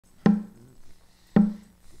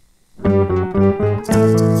You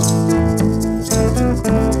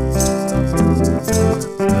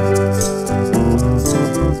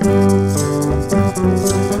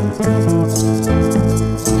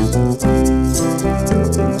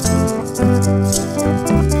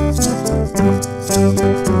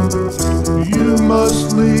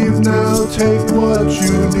must leave now, take what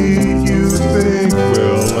you need, you think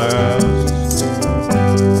will last.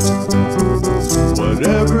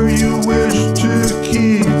 Whatever you wish to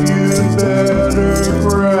keep, you'd better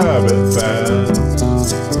grab it fast.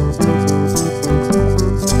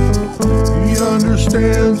 He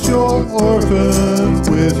understands you're orphaned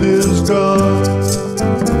with his gun,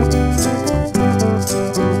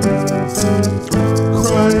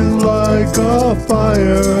 crying like a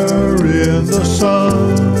fire in the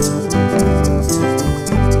sun.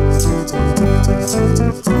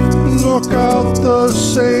 Look out, the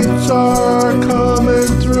saints are coming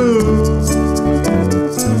through,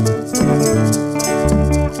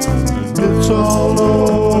 and it's all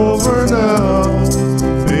over now,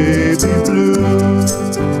 baby blue.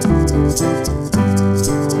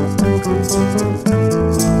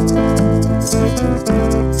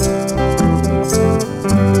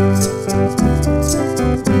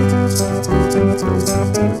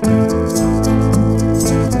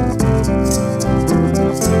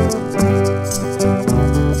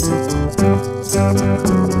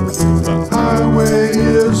 The highway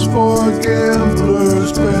is for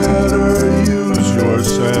gamblers, better use your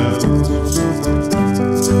sense.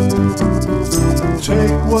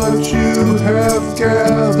 Take what you have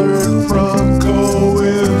gathered from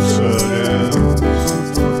coincidence.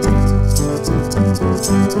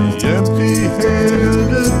 The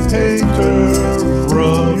empty-handed painter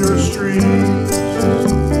from your street,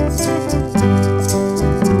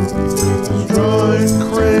 drawing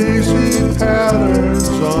crazy patterns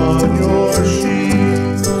on your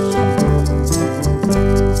sheets.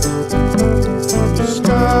 The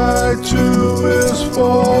sky too is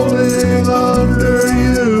falling under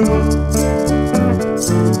you,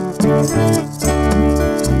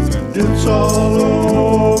 and it's all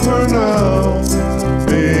over now,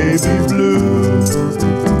 baby blue.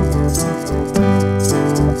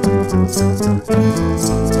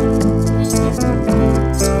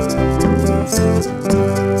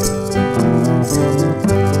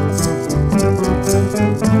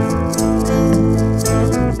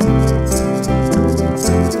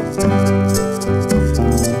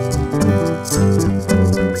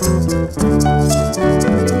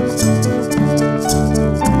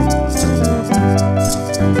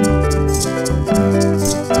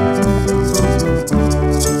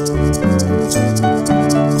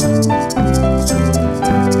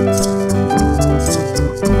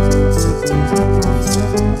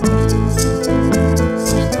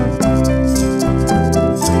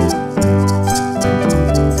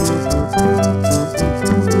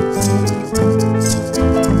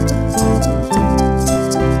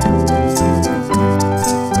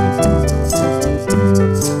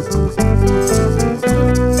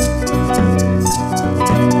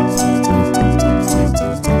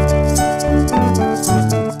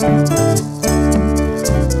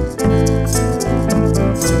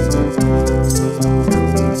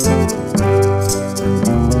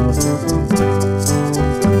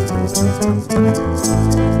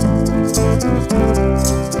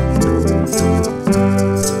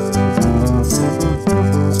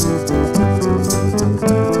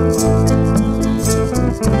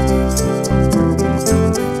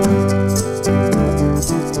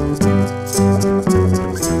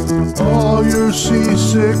 All your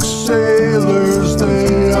seasick sailors,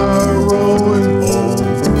 they are rowing home.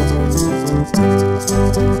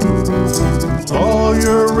 All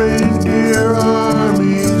your reindeer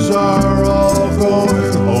armies are all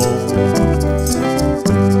going home.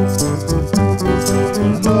 A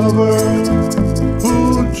lover who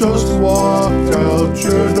just walked out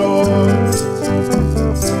your door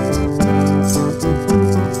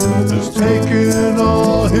has taken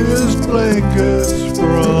all his blankets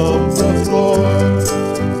from the floor.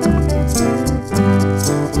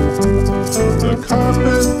 The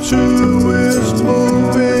carpet too is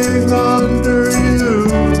moving under you,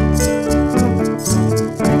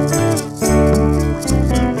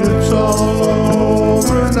 and it's all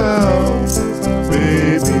over now,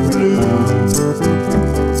 baby blue.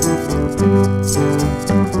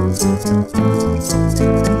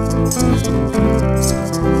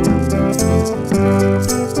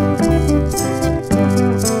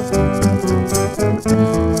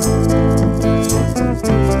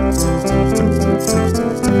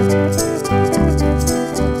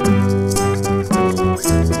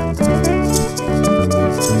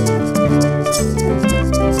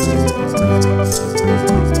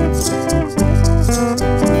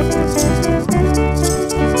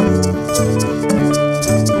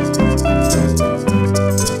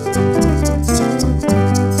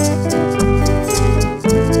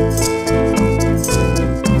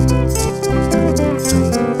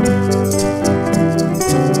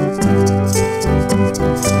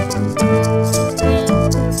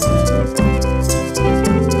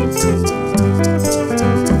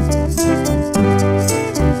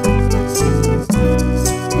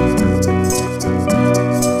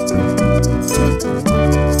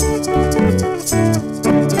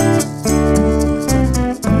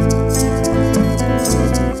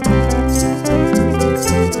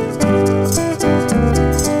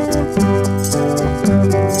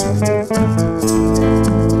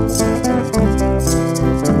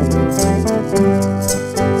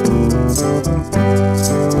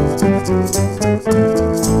 Bye.